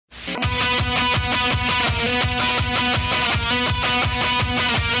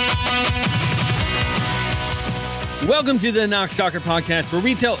Welcome to the Knox Soccer Podcast, where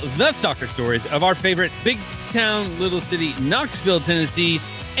we tell the soccer stories of our favorite big town, little city, Knoxville, Tennessee,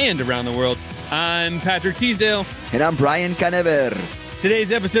 and around the world. I'm Patrick Teasdale. And I'm Brian Canever.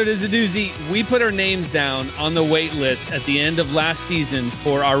 Today's episode is a doozy. We put our names down on the wait list at the end of last season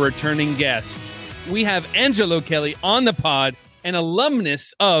for our returning guest. We have Angelo Kelly on the pod, an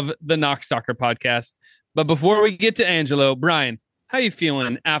alumnus of the Knox Soccer Podcast. But before we get to Angelo, Brian, how you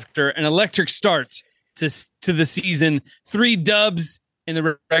feeling after an electric start to the season? 3 dubs in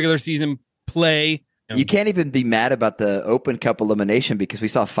the regular season play. You can't even be mad about the Open Cup elimination because we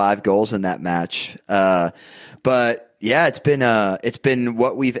saw 5 goals in that match. But yeah, it's been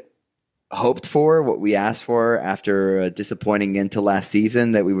what we've hoped for, what we asked for after a disappointing end to last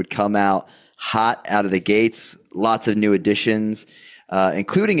season, that we would come out hot out of the gates. Lots of new additions,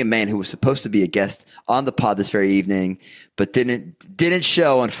 including a man who was supposed to be a guest on the pod this very evening, but didn't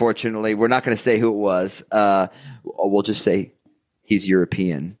show, unfortunately. We're not going to say who it was. We'll just say he's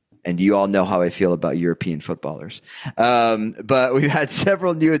European, and you all know how I feel about European footballers. But we've had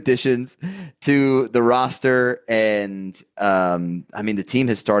several new additions to the roster, and the team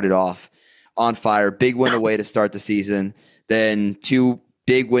has started off on fire. Big win away to start the season, then 2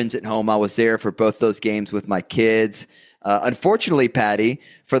 big wins at home. I was there for both those games with my kids. Unfortunately, Patty,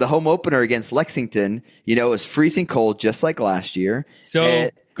 for the home opener against Lexington, it was freezing cold, just like last year.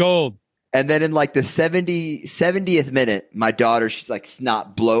 Cold. And then in like the 70th minute, my daughter, she's like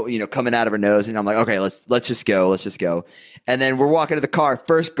snot coming out of her nose. And I'm like, okay, let's just go. And then we're walking to the car,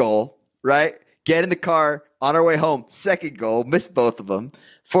 first goal, right? Get in the car on our way home, second goal, missed both of them.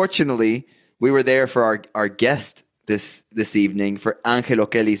 Fortunately, we were there for our guest this evening for Angelo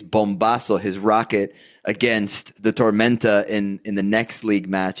Kelly's bombazo, his rocket against the Tormenta in the next league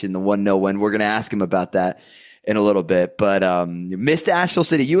match in the 1-0 win. We're going to ask him about that in a little bit. But missed Asheville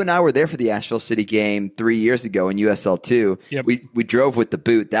City. You and I were there for the Asheville City game 3 years ago in USL2. Yep. We drove with the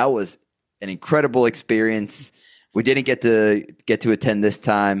boot. That was an incredible experience. We didn't get to attend this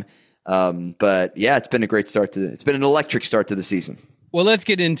time. But yeah, it's been a great start it's been an electric start to the season. Well, let's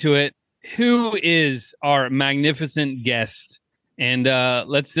get into it. Who is our magnificent guest? And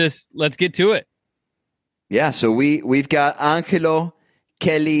let's get to it. Yeah, so we've got Angelo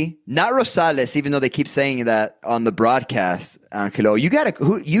Kelly, not Rosales, even though they keep saying that on the broadcast. Angelo, you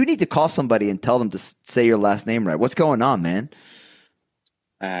need to call somebody and tell them to say your last name right. What's going on, man?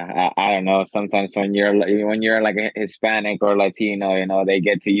 I don't know. Sometimes when you're like a Hispanic or Latino, they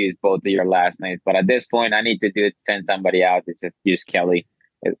get to use both of your last names. But at this point, I need to send somebody out to just use Kelly.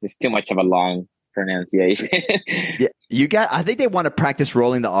 It's too much of a long pronunciation. Yeah, I think they want to practice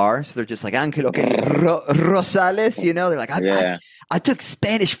rolling the R, so they're just like Angelo Rosales. They're like, I took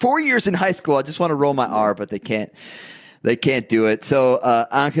Spanish 4 years in high school. I just want to roll my R, but they can't do it. So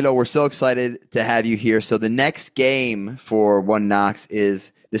Angelo, we're so excited to have you here. So the next game for One Knox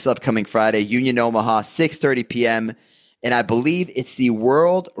is this upcoming Friday, Union Omaha, 6:30 p.m. And I believe it's the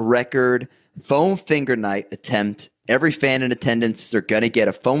world record foam finger night attempt. Every fan in attendance, they're going to get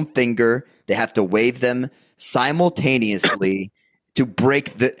a foam finger. They have to wave them simultaneously to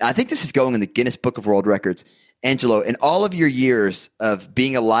break I think this is going in the Guinness Book of World Records. Angelo, in all of your years of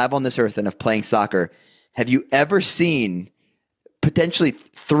being alive on this earth and of playing soccer, have you ever seen potentially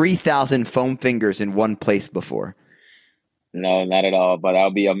 3,000 foam fingers in one place before? No, not at all. But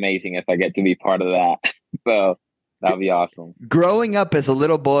that'll be amazing if I get to be part of that. So that'll be awesome. Growing up as a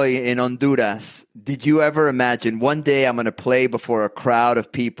little boy in Honduras, did you ever imagine one day I'm going to play before a crowd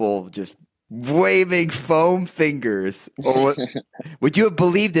of people just waving foam fingers? Or would you have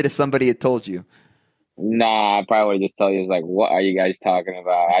believed it if somebody had told you? Nah, I probably would just tell you, like, what are you guys talking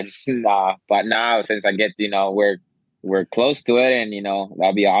about? But now, since I get, we're close to it, and,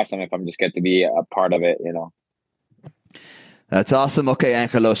 that'd be awesome if I'm just get to be a part of it, That's awesome. Okay,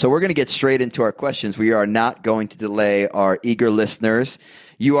 Angelo. So we're going to get straight into our questions. We are not going to delay our eager listeners.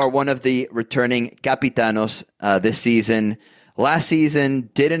 You are one of the returning capitanos this season. Last season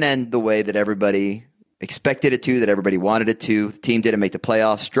didn't end the way that everybody expected it to, that everybody wanted it to. The team didn't make the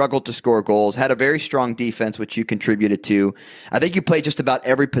playoffs, struggled to score goals, had a very strong defense, which you contributed to. I think you played just about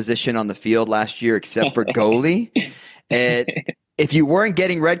every position on the field last year except for goalie. And if you weren't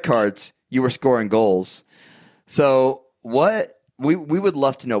getting red cards, you were scoring goals. So what we would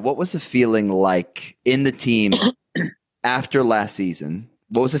love to know, what was the feeling like in the team after last season?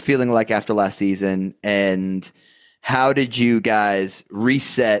 What was the feeling like after last season? And how did you guys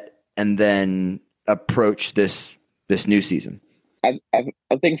reset and then approach this new season? I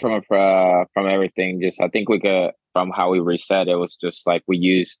think from everything, I think we could, from how we reset, it was just like we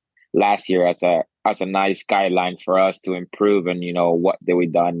used last year as a nice guideline for us to improve. And what did we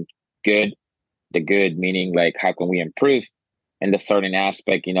done good? The good meaning like how can we improve in the certain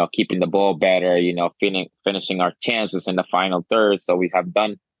aspect? Keeping the ball better. Finishing our chances in the final third. So we have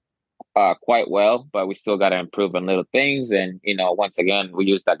done quite well, but we still got to improve on little things. And once again, we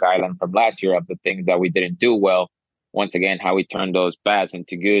use that guideline from last year of the things that we didn't do well. Once again, how we turn those bads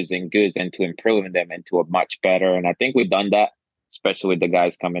into goods and goods into improving them into a much better. And I think we've done that, especially with the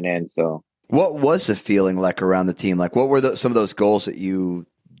guys coming in. So, what was the feeling like around the team? Like, what were some of those goals that you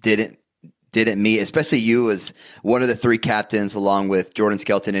didn't meet? Especially you as one of the three captains, along with Jordan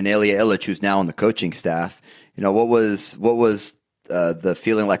Skelton and Ilya Illich, who's now on the coaching staff. What was the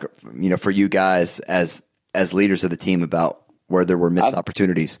feeling like, for you guys as leaders of the team about where there were missed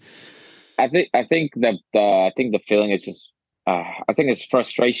opportunities? I think the feeling is just I think it's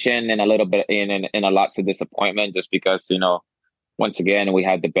frustration and a little bit in a lots of disappointment, just because once again we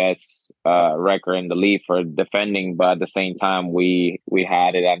had the best record in the league for defending, but at the same time we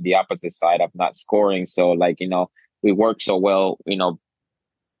had it on the opposite side of not scoring. So we worked so well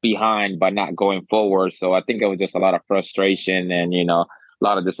behind but not going forward. So I think it was just a lot of frustration and a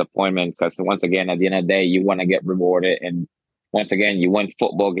lot of disappointment, because once again at the end of the day you want to get rewarded, and once again you win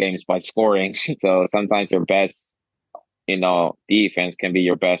football games by scoring. So sometimes your best defense can be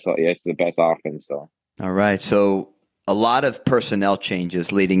your best, it's the best offense. So all right, so a lot of personnel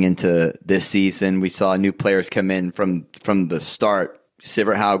changes leading into this season. We saw new players come in from the start.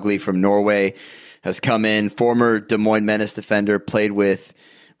 Sivert Hauglie from Norway has come in, former Des Moines Menace defender, played with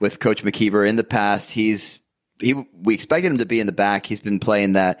Coach McKeever in the past. We expected him to be in the back. He's been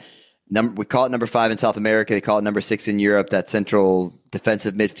playing that we call it number 5 in South America. They call it number 6 in Europe, that central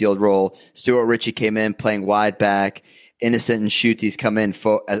defensive midfield role. Stuart Ritchie came in playing wide back. Innocent and Schute's come in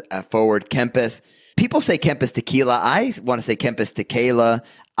forward. Kempes. People say Kempes Tequila. I want to say Kempes Tequila.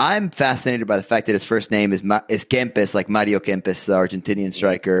 I'm fascinated by the fact that his first name is Kempes, like Mario Kempes, the Argentinian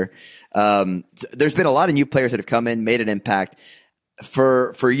striker. There's been a lot of new players that have come in, made an impact.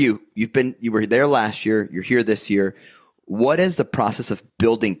 For you were there last year. You're here this year. What has the process of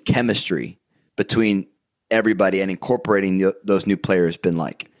building chemistry between everybody and incorporating those new players been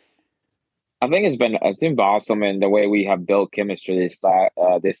like? I think it's been awesome, and the way we have built chemistry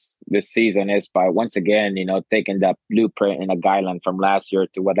this season is by once again taking that blueprint and a guideline from last year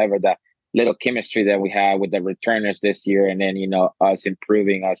to whatever the little chemistry that we have with the returners this year, and then us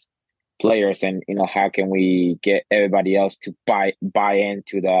improving us players, and how can we get everybody else to buy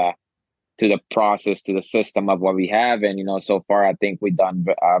into the process, to the system of what we have. And so far I think we've done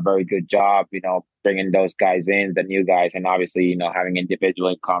a very good job bringing those guys in, the new guys, and obviously having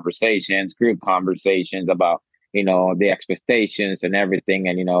individual conversations, group conversations about the expectations and everything.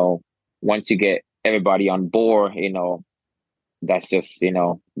 And once you get everybody on board, that's just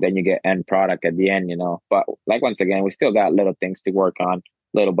then you get end product at the end. But once again, we still got little things to work on,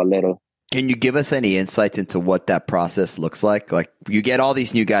 little by little. Can you give us any insights into what that process looks like? Like, you get all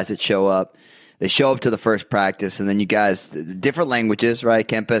these new guys that show up. They show up to the first practice, and then you guys, different languages, right?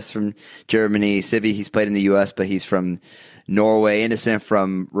 Kempes from Germany, Sivi, he's played in the U.S., but he's from Norway. Innocent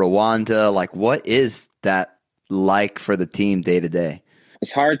from Rwanda. Like, what is that like for the team day to day?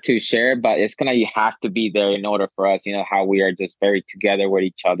 It's hard to share, but you have to be there in order for us. How we are just very together with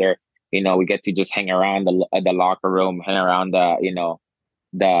each other. We get to just hang around the locker room, hang around the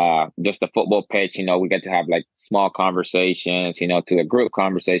football pitch. We get to have small conversations, to a group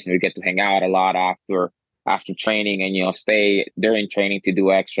conversation. We get to hang out a lot after training, and stay during training to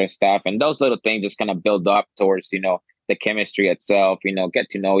do extra stuff. And those little things just kind of build up towards the chemistry itself. Get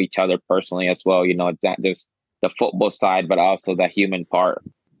to know each other personally as well. It's not just the football side, but also the human part.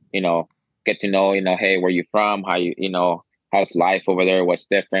 Get to know hey, where you from, how how's life over there, what's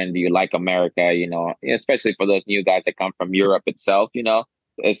different, do you like America, especially for those new guys that come from Europe itself.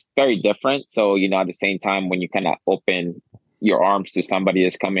 It's very different. So, at the same time, when you kind of open your arms to somebody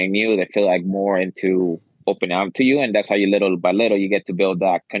that's coming new, they feel like more into open out to you. And that's how you little by little, you get to build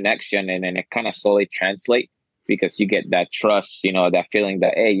that connection. And then it kind of slowly translate, because you get that trust, that feeling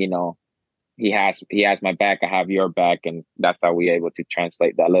that, hey, he has my back, I have your back. And that's how we're able to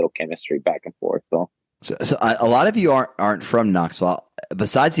translate that little chemistry back and forth. So a lot of you aren't from Knoxville.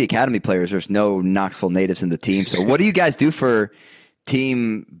 Besides the academy players, there's no Knoxville natives in the team. So what do you guys do for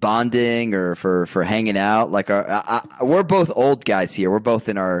team bonding or for hanging out? Like, we're both old guys here. We're both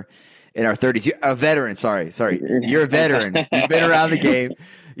in our 30s. You're a veteran. Sorry. You're a veteran. You've been around the game.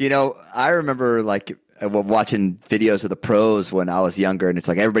 I remember watching videos of the pros when I was younger, and it's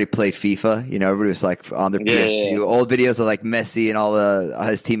like everybody played FIFA. Everybody was on their PS2. Yeah. Old videos of Messi and all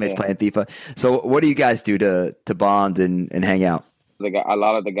his teammates playing FIFA. So what do you guys do to bond and hang out? A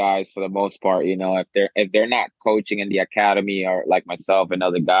lot of the guys, for the most part, if they're not coaching in the academy or like myself and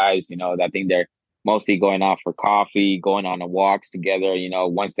other guys, I think they're mostly going out for coffee, going on the walks together.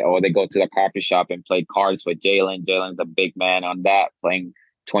 Once they go to the coffee shop and play cards with Jalen. Jalen's a big man on that, playing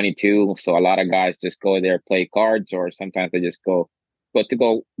 22. So a lot of guys just go there, play cards, or sometimes they just go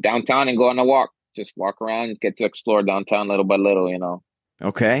downtown and go on a walk. Just walk around, get to explore downtown little by little.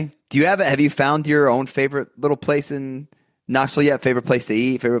 Okay. Have you found your own favorite little place in Knoxville yet? Favorite place to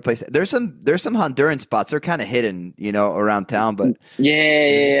eat? Favorite place? There's some Honduran spots. They're kind of hidden, around town, but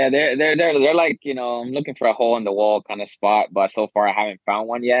yeah. They're like, I'm looking for a hole in the wall kind of spot, but so far I haven't found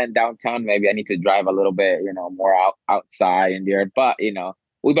one yet in downtown. Maybe I need to drive a little bit, more outside in there. But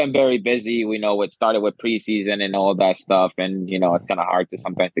we've been very busy. We know it started with preseason and all that stuff, and it's kind of hard to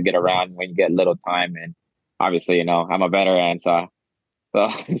sometimes to get around when you get little time. And obviously, I'm a veteran, so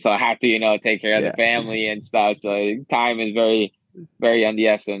I have to, take care of the family and stuff. So time is very, very on the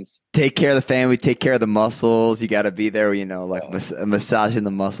essence. Take care of the family, take care of the muscles. You got to be there, massaging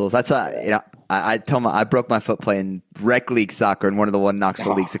the muscles. That's I broke my foot playing rec league soccer in one of the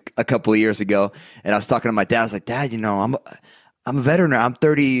Knoxville leagues a couple of years ago. And I was talking to my dad. I was like, Dad, I'm a veteran. I'm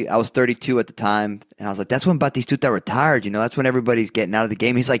 30. I was 32 at the time. And I was like, that's when Batistuta retired. That's when everybody's getting out of the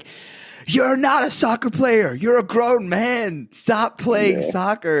game. He's like, you're not a soccer player. You're a grown man. Stop playing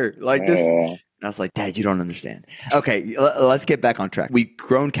soccer like this. And I was like, Dad, you don't understand. Okay, let's get back on track. We've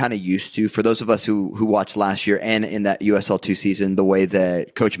grown kind of used to, for those of us who watched last year and in that USL2 season, the way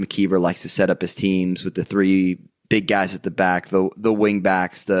that Coach McKeever likes to set up his teams with the three big guys at the back, the wing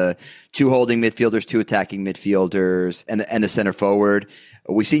backs, the two holding midfielders, two attacking midfielders, and the center forward.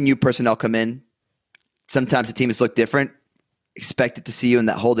 We've seen new personnel come in. Sometimes the team has looked different. Expected to see you in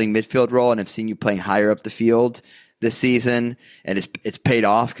that holding midfield role, and have seen you playing higher up the field this season, and it's paid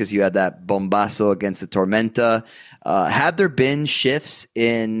off because you had that bombazo against the Tormenta. Have there been shifts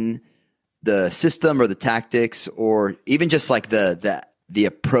in the system or the tactics, or even just like the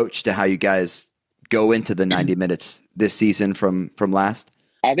approach to how you guys go into the 90 minutes this season from last?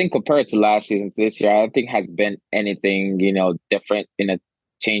 I think compared to last season to this year, I don't think has been anything different in a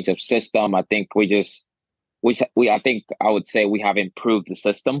change of system. I think I think I would say we have improved the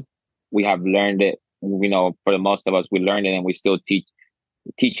system. We have learned it. For the most of us, we learned it, and we still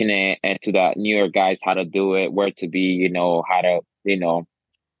teaching it and to the newer guys how to do it, where to be, how to,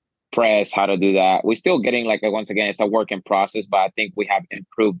 press, how to do that. We're still getting once again, it's a work in process, but I think we have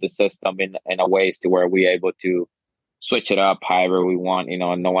improved the system in a ways to where we're able to switch it up however we want. I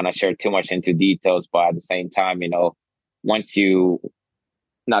don't want to share too much into details, but at the same time, once you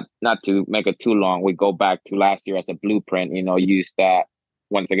not to make it too long, we go back to last year as a blueprint, use that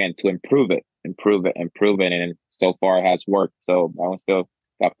once again to improve it. And so far it has worked. So I still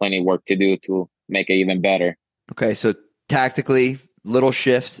got plenty of work to do to make it even better. Okay. So tactically, little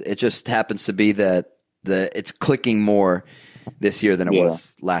shifts. It just happens to be that it's clicking more this year than it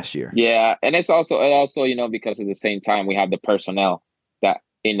was last year. Yeah. And it also, because at the same time we have the personnel that,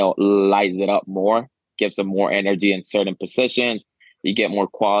 lights it up more, gives them more energy in certain positions. You get more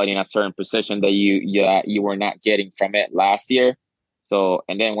quality in a certain position that you were not getting from it last year. So,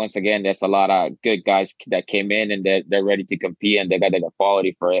 and then once again, there's a lot of good guys that came in and they're ready to compete and they got the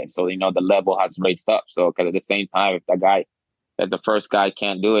quality for it. So, the level has raised up. So, because at the same time, if the first guy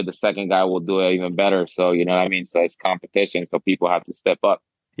can't do it, the second guy will do it even better. So, you know what I mean? So it's competition. So people have to step up.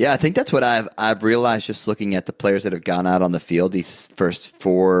 Yeah, I think that's what I've realized just looking at the players that have gone out on the field these first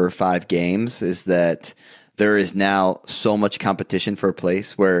 4 or 5 games is that there is now so much competition for a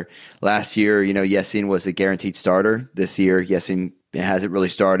place where last year, Yessin was a guaranteed starter. This year, Yessin hasn't really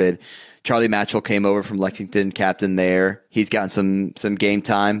started. Charlie Matchell came over from Lexington, captain there. He's gotten some game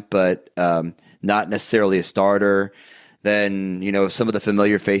time, but not necessarily a starter. Then, some of the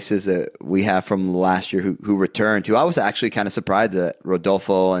familiar faces that we have from last year who returned, who I was actually kind of surprised that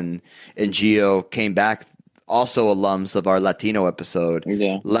Rodolfo and Gio came back, also alums of our Latino episode.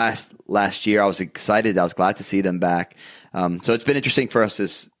 Yeah. Last year. I was excited. I was glad to see them back. So it's been interesting for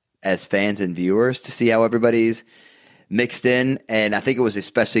us as fans and viewers to see how everybody's mixed in. And I think it was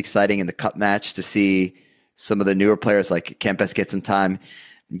especially exciting in the cup match to see some of the newer players like Kempes get some time,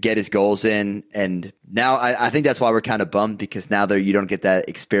 get his goals in. And now I think that's why we're kind of bummed, because now that you don't get that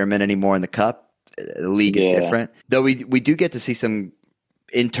experiment anymore in the cup. The league is different. Though we do get to see some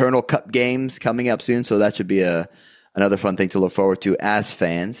internal cup games coming up soon. So that should be another fun thing to look forward to as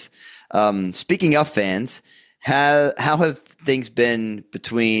fans. Speaking of fans, how have things been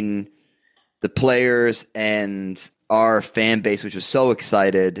between the players and our fan base, which was so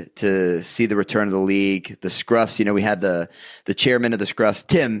excited to see the return of the league, the Scruffs. You know, we had the chairman of the Scruffs,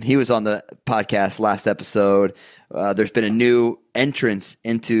 Tim. He was on the podcast last episode. There's been a new entrance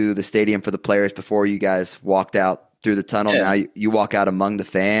into the stadium for the players before you guys walked out through the tunnel. Yeah. Now you walk out among the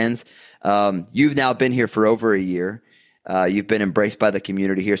fans. You've now been here for over a year. You've been embraced by the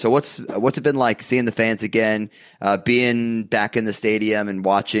community here. So what's it been like seeing the fans again, being back in the stadium and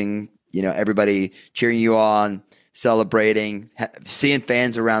watching, you know, everybody cheering you on, celebrating, seeing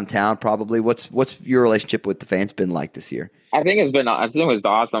fans around town? Probably. What's your relationship with the fans been like this year? I think it was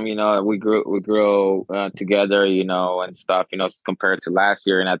awesome. You know, we grew together, you know, and stuff, you know, compared to last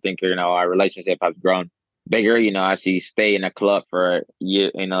year. And I think, you know, our relationship has grown bigger, you know, as you stay in a club for a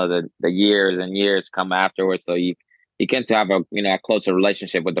year, you know, the years and years come afterwards. So you get to have a closer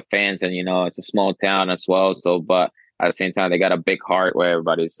relationship with the fans, and, you know, it's a small town as well. So, but at the same time, they got a big heart with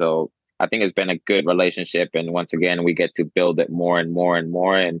everybody. So I think it's been a good relationship. And once again, we get to build it more and more and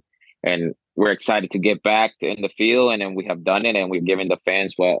more. And we're excited to get back in the field. And then we have done it, and we've given the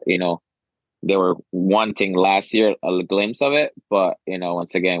fans what, you know, they were wanting last year, a glimpse of it. But, you know,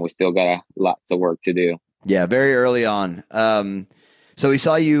 once again, we still got lots of work to do. Yeah, very early on. So we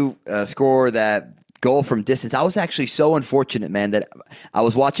saw you score that goal from distance. I was actually so unfortunate, man, that I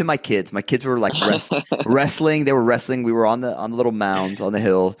was watching my kids. My kids were like wrestling. They were wrestling. We were on the little mound on the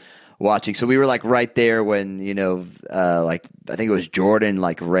hill watching. So we were like right there when, you know, like I think it was Jordan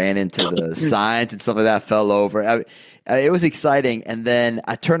like ran into the signs and stuff like that, fell over. It was exciting. And then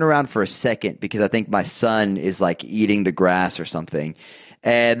I turned around for a second because I think my son is like eating the grass or something.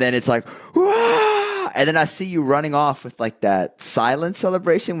 And then it's like, whoa! And then I see you running off with like that silent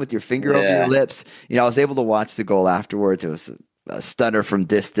celebration with your finger over your lips. You know, I was able to watch the goal afterwards. It was a stunner from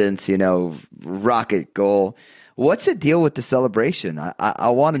distance, you know, rocket goal. What's the deal with the celebration? I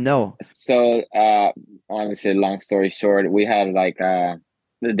want to know. So, honestly, long story short, we had like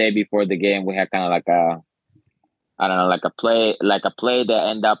the day before the game, we had kind of like a play that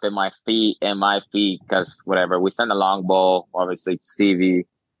ended up in my feet because whatever, we sent a long ball, obviously, to CV.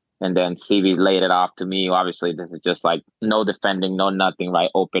 And then CV laid it off to me. Obviously, this is just like no defending, no nothing, right?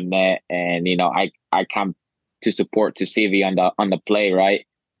 Open net. And, you know, I come to support to CV on the play, right?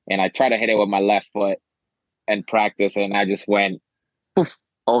 And I try to hit it with my left foot and practice. And I just went poof,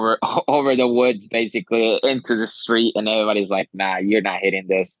 over the woods, basically into the street. And everybody's like, nah, you're not hitting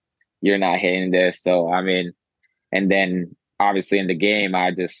this. You're not hitting this. So, I mean, and then obviously in the game, I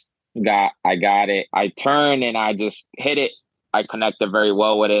got it. I turned and I just hit it. I connected very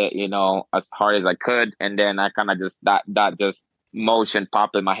well with it, you know, as hard as I could. And then I kind of just, that just motion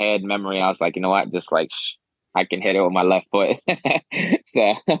popped in my head, memory. I was like, you know what, just like, I can hit it with my left foot.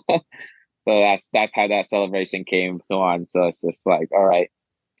 So that's how that celebration came on. So it's just like, all right.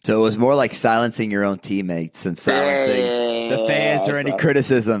 So it was more like silencing your own teammates than silencing the fans or any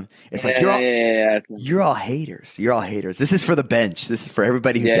criticism. It's like, you're all haters. You're all haters. This is for the bench. This is for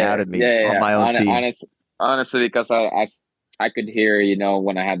everybody who doubted me on my own team. Honestly, because I could hear, you know,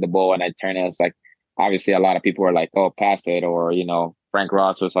 when I had the ball and I turned it, it's like, obviously a lot of people were like, oh, pass it. Or, you know, Frank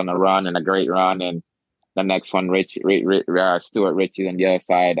Ross was on a run and a great run. And the next one, Stuart Ritchie on the other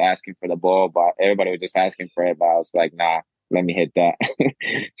side asking for the ball. But everybody was just asking for it. But I was like, nah, let me hit that.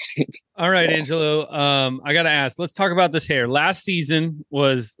 All right, Angelo. I got to ask, let's talk about this hair. Last season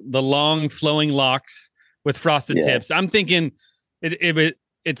was the long flowing locks with frosted tips. I'm thinking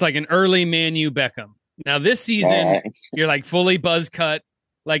it's like an early Man U Beckham. Now this season, you're like fully buzz cut,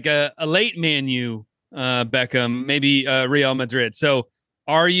 like a late Man U Beckham, maybe Real Madrid. So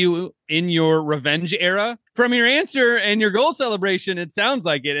are you in your revenge era? From your answer and your goal celebration, it sounds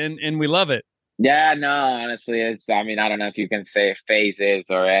like it, and we love it. Yeah, no, honestly, I don't know if you can say phases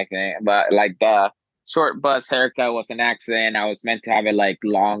or anything, but like the short buzz haircut was an accident. I was meant to have it like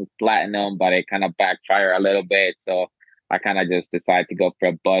long platinum, but it kind of backfired a little bit. So I kind of just decided to go for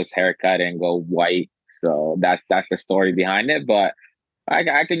a buzz haircut and go white. So that's the story behind it. But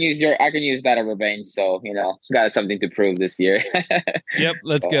I can use that as revenge. So, you know, got something to prove this year. Yep,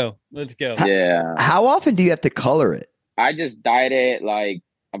 let's go. Yeah. How often do you have to color it? I just dyed it like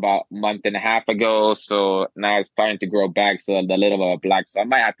about a month and a half ago. So now it's starting to grow back. So a little bit of black. So I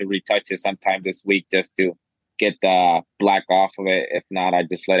might have to retouch it sometime this week just to get the black off of it. If not, I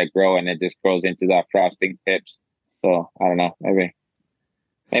just let it grow and it just grows into the frosting tips. So I don't know,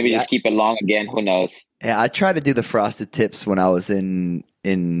 maybe just keep it long again. Who knows? Yeah, I tried to do the frosted tips when I was in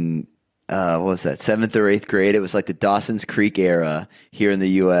what was that, 7th or 8th grade? It was like the Dawson's Creek era here in the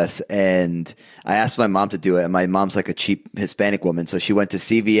U.S. And I asked my mom to do it. And my mom's like a cheap Hispanic woman. So she went to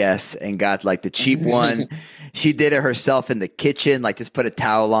CVS and got like the cheap one. She did it herself in the kitchen, like just put a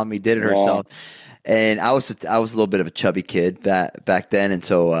towel on me, did it herself. And I was a little bit of a chubby kid back then, and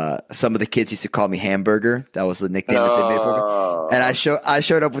so some of the kids used to call me Hamburger. That was the nickname that they made for me. And I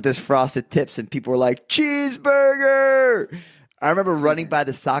showed up with this frosted tips, and people were like, "Cheeseburger!" I remember running by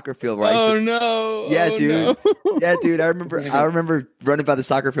the soccer field where yeah, dude. No. Yeah, dude. I remember running by the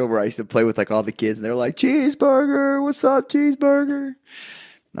soccer field where I used to play with like all the kids, and they were like, "Cheeseburger, what's up, cheeseburger?"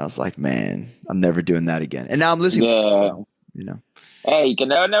 And I was like, "Man, I'm never doing that again." And now I'm losing. Yeah. So, Hey, you can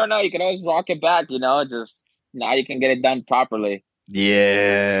never know. You can always rock it back. Just now you can get it done properly.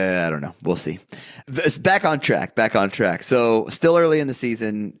 Yeah, I don't know. We'll see. It's back on track. So still early in the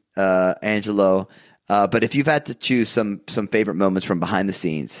season, Angelo. But if you've had to choose some favorite moments from behind the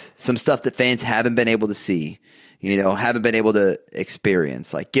scenes, some stuff that fans haven't been able to see, haven't been able to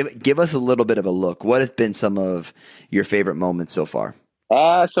experience, like give us a little bit of a look. What have been some of your favorite moments so far?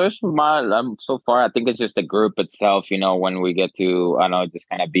 So so far, I think it's just the group itself. When we get to, just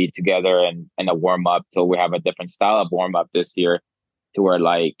kind of be together and a warm up. So we have a different style of warm up this year, to where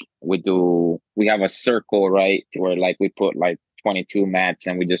like we have a circle, right? To where like we put like 22 mats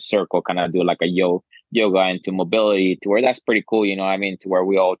and we just circle, kind of do like a yoga into mobility, to where that's pretty cool. To where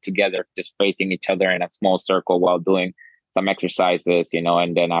we all together just facing each other in a small circle while doing some exercises,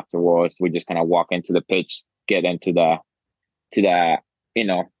 and then afterwards we just kind of walk into the pitch, get into the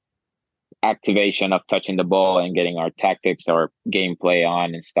activation of touching the ball and getting our tactics or gameplay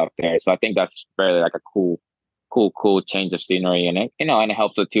on and stuff there. So I think that's very like a cool change of scenery, and it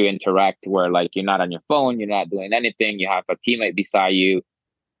helps with to interact where like you're not on your phone, you're not doing anything, you have a teammate beside you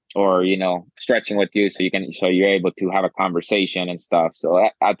or stretching with you, so you're able to have a conversation and stuff. So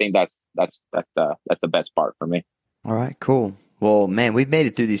I think that's the best part for me. All right, cool. Well, man, we've made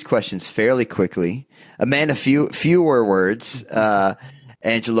it through these questions fairly quickly. Amanda, fewer words.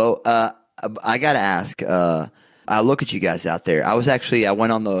 Angelo, I got to ask, I look at you guys out there. I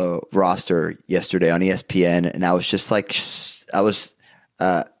went on the roster yesterday on ESPN, and I was just like, I was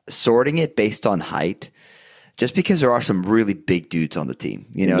sorting it based on height, just because there are some really big dudes on the team.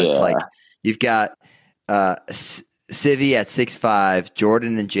 It's like you've got Civi at 6'5",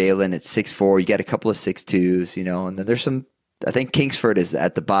 Jordan and Jalen at 6'4". You got a couple of 6'2s, and then there's some. I think Kingsford is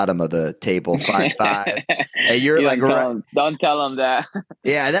at the bottom of the table, 5'5". And you're like, don't tell him that.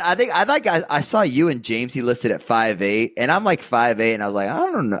 Yeah, I saw you and Jamesy listed at 5'8", and I'm like 5'8", and I was like, I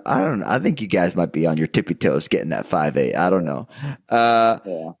don't know. I think you guys might be on your tippy toes getting that 5'8". I don't know.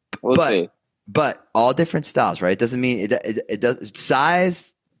 We'll see. But all different styles, right? It doesn't mean it does.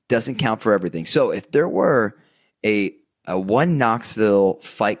 Size doesn't count for everything. So if there were a one Knoxville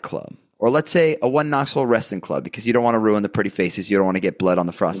fight club, or let's say a one Knoxville wrestling club, because you don't want to ruin the pretty faces, you don't want to get blood on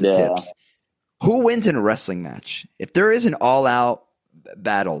the frosted tips. Who wins in a wrestling match? If there is an all-out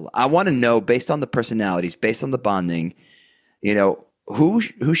battle, I want to know, based on the personalities, based on the bonding, who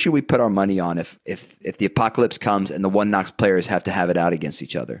should we put our money on if the apocalypse comes and the one Knox players have to have it out against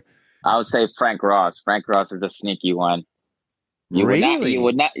each other? I would say Frank Ross. Frank Ross is the sneaky one. Really? You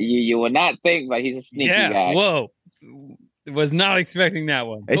would not think, but he's a sneaky guy. Whoa. Was not expecting that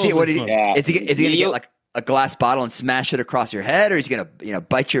one. Is he going to get like a glass bottle and smash it across your head, or is he going to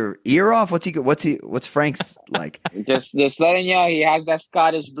bite your ear off? What's Frank's like? just letting you know, he has that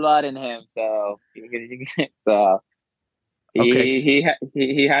Scottish blood in him, so he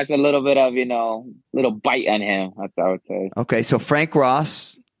has a little bit of little bite on him. That's what I would say. Okay, so Frank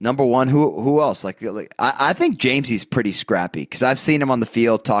Ross, number one. Who else? Like I think Jamesy's pretty scrappy, because I've seen him on the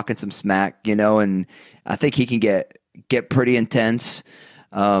field talking some smack, and I think he can get pretty intense.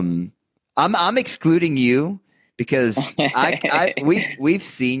 I'm excluding you because we've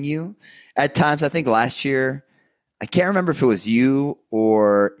seen you at times. I think last year, I can't remember if it was you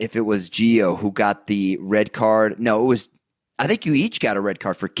or if it was Gio who got the red card. No, it was. I think you each got a red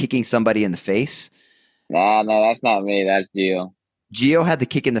card for kicking somebody in the face. No, that's not me. That's Gio. Gio had the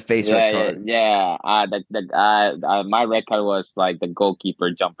kick in the face red card. Yeah. My red card was like the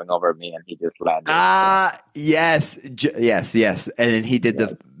goalkeeper jumping over me, and he just landed. Yes. And then he did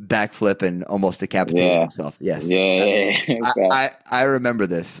the backflip and almost decapitated himself. Yes. Yeah. I remember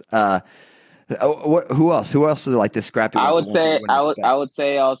this. Who else? Who else is like the scrappy? I would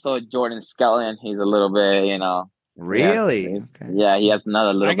say also Jordan Skelton. He's a little bit, Really? Yeah, he has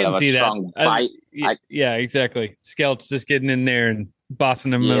another little bit of a strong bite. Yeah, exactly. Skelt's just getting in there and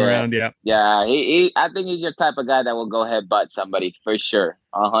bossing him around. Yeah. Yeah. I think he's your type of guy that will go ahead butt somebody for sure.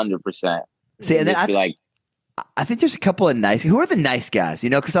 100%. See, and then I think there's a couple of nice. Who are the nice guys?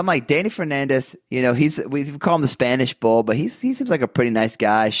 Because I'm like Danny Fernandez. We call him the Spanish Bull, but he seems like a pretty nice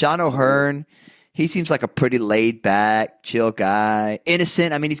guy. Sean O'Hearn, he seems like a pretty laid back, chill guy.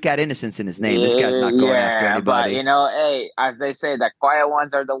 Innocent. I mean, he's got innocence in his name. This guy's not going after anybody. But hey, as they say, the quiet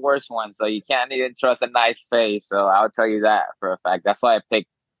ones are the worst ones. So you can't even trust a nice face. So I'll tell you that for a fact. That's why I picked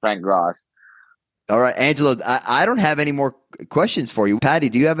Frank Ross. All right, Angelo, I don't have any more questions for you. Patty,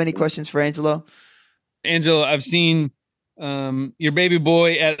 do you have any questions for Angelo? Angelo, I've seen your baby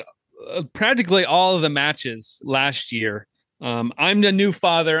boy at practically all of the matches last year. I'm the new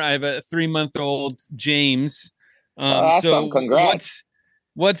father. I have a 3-month-old James. Awesome. Congrats.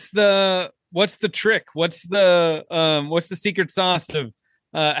 What's the trick? What's the secret sauce of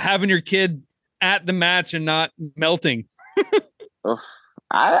having your kid at the match and not melting?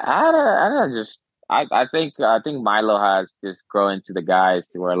 I think Milo has just grown into the guys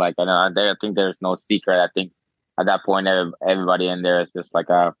to where like I think there's no secret. I think at that point everybody in there is just like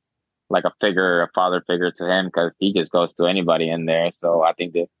a father figure to him because he just goes to anybody in there. So I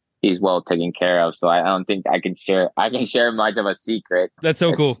think that he's well taken care of. So I don't think I can share much of a secret. That's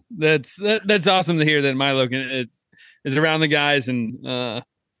so cool. That's awesome to hear that Milo is around the guys and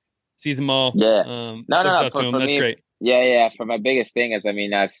sees them all. Yeah. No. For me, that's great. Yeah. For my biggest thing is, since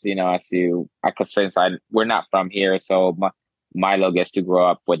we're not from here, so Milo gets to grow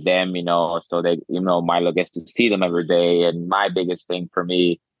up with them, so they, Milo gets to see them every day. And my biggest thing for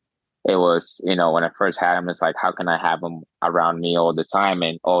me, it was, when I first had him, it's like, how can I have him around me all the time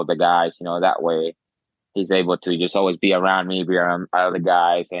and all the guys, that way he's able to just always be around me, be around other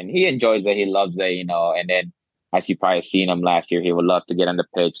guys. And he enjoys it. He loves it, and then as you probably seen him last year, he would love to get on the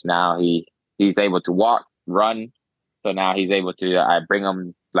pitch. Now he's able to walk, run. So now he's able to, I bring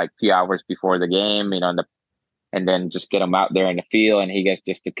him like a few hours before the game, and then just get him out there in the field and he gets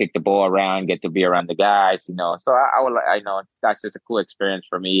just to kick the ball around, get to be around the guys, So I know that's just a cool experience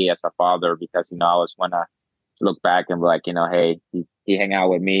for me as a father because, I always want to look back and be like, hey, he hang out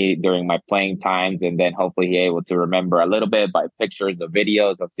with me during my playing times. And then hopefully he able to remember a little bit by pictures or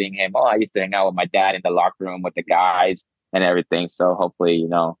videos of seeing him. Oh, I used to hang out with my dad in the locker room with the guys and everything. So hopefully,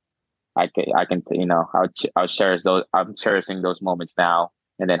 I can, I'll cherish those. I'm cherishing those moments now,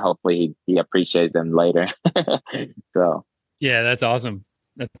 and then hopefully he appreciates them later. So yeah, that's awesome.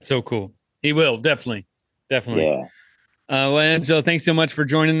 That's so cool. He will definitely. Yeah. Well, Angelo, thanks so much for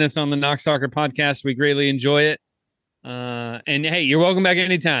joining us on the Knox Soccer Podcast. We greatly enjoy it. And hey, you're welcome back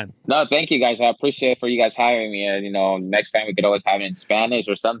anytime. No, thank you guys. I appreciate for you guys hiring me. And next time we could always have it in Spanish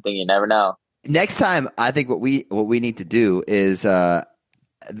or something. You never know. Next time, I think what we need to do is.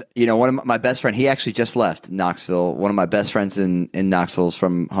 One of my best friend, he actually just left Knoxville. One of my best friends in Knoxville's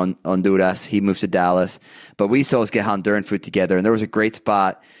from Honduras. He moved to Dallas, but we used to always get Honduran food together. And there was a great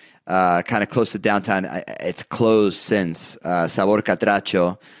spot kind of close to downtown. It's closed since. Sabor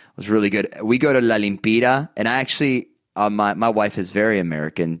Catracho was really good. We go to La Limpida, and I actually my wife is very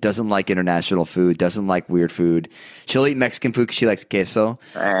American, doesn't like international food, doesn't like weird food. She'll eat Mexican food because she likes queso.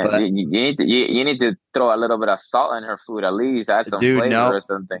 But you need to throw a little bit of salt in her food at least, add some flavor or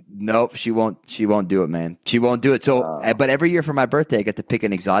something. Nope, she won't do it, man. She won't do it. So, but every year for my birthday, I get to pick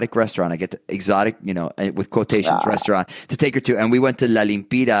an exotic restaurant. I get the exotic, with quotations, restaurant to take her to. And we went to La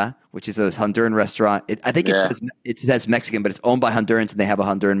Limpida, which is a Honduran restaurant. It says Mexican, but it's owned by Hondurans, and they have a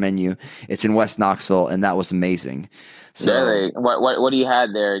Honduran menu. It's in West Knoxville, and that was amazing. So, really? What do you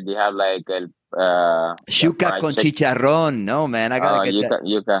have there? Do you have like yuca con chicharrón? No, man, I gotta get that.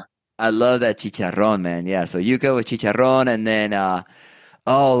 Yuca. I love that chicharrón, man. Yeah, so yuca with chicharrón, and then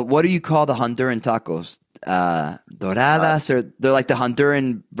what do you call the Honduran tacos? Doradas, or they're like the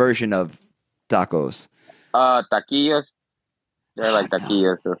Honduran version of tacos. Taquillos. They're like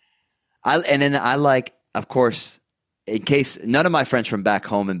taquillos. I like, of course, in case none of my friends from back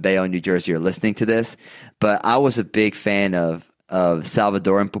home in Bayonne, New Jersey are listening to this, but I was a big fan of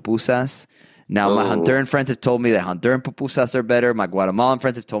Salvadoran pupusas. Now, my Honduran friends have told me that Honduran pupusas are better. My Guatemalan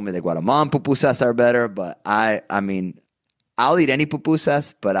friends have told me that Guatemalan pupusas are better. But I mean, I'll eat any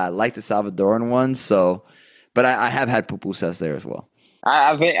pupusas, but I like the Salvadoran ones. So, but I have had pupusas there as well.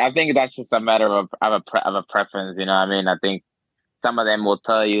 I think that's just a matter of a preference. I think some of them will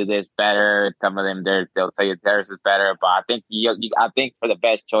tell you this better. Some of them they'll tell you theirs is better. But I think I think for the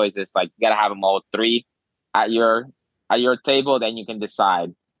best choice is like you gotta have them all three at your table. Then you can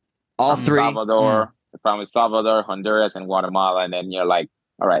decide. All three. Salvador, from Salvador, Honduras, and Guatemala, and then you're like,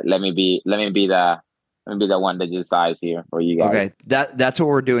 all right, let me be the one that decides here for you guys. Okay, that's what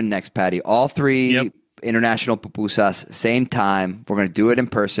we're doing next, Patty. All three international pupusas, same time. We're gonna do it in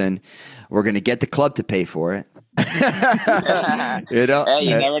person. We're gonna get the club to pay for it. Hey, you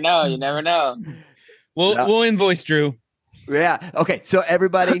never know. You never know. We'll invoice Drew. Yeah. Okay. So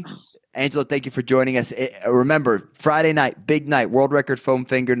everybody, Angelo, thank you for joining us. Remember, Friday night, big night, world record foam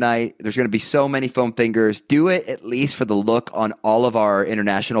finger night. There's going to be so many foam fingers. Do it at least for the look on all of our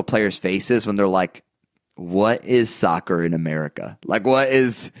international players' faces when they're like, what is soccer in America? Like, what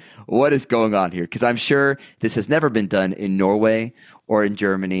is going on here? Because I'm sure this has never been done in Norway or in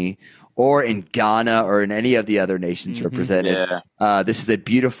Germany or in Ghana or in any of the other nations represented. Yeah. This is a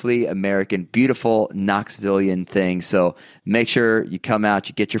beautifully American, beautiful Knoxvillian thing. So make sure you come out,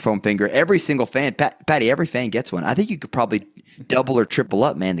 you get your foam finger. Every single fan, Patty, every fan gets one. I think you could probably double or triple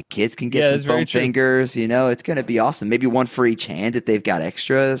up, man. The kids can get some foam fingers. You know, it's going to be awesome. Maybe one for each hand if they've got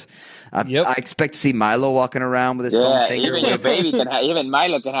extras. I expect to see Milo walking around with his foam finger. Even your baby can have, even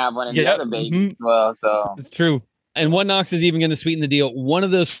Milo can have one and the other baby as well. So it's true. And what Knox is even going to sweeten the deal. One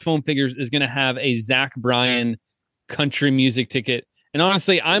of those foam figures is going to have a Zach Bryan country music ticket. And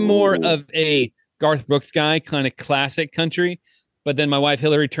honestly, I'm more of a Garth Brooks guy, kind of classic country. But then my wife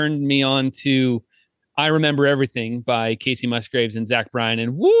Hillary turned me on to I Remember Everything by Casey Musgraves and Zach Bryan.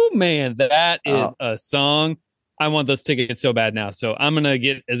 And woo, man, that is a song. I want those tickets so bad now. So I'm going to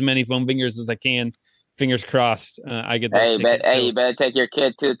get as many foam fingers as I can. Fingers crossed. I get those tickets. You better take your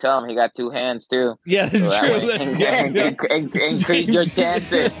kid too. Tell him he got two hands too. Yeah, that's true. Increase your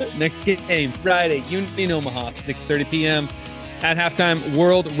chances. Next game, Friday, Unity in Omaha, 6:30 p.m. At halftime,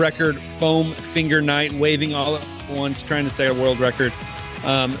 world record foam finger night, waving all at once, trying to say a world record.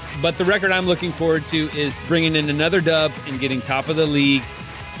 But the record I'm looking forward to is bringing in another dub and getting top of the league.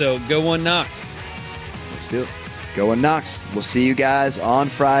 So go one Knox. Let's do it. Go one Knox. We'll see you guys on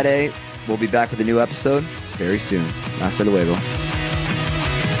Friday. We'll be back with a new episode very soon. Hasta luego.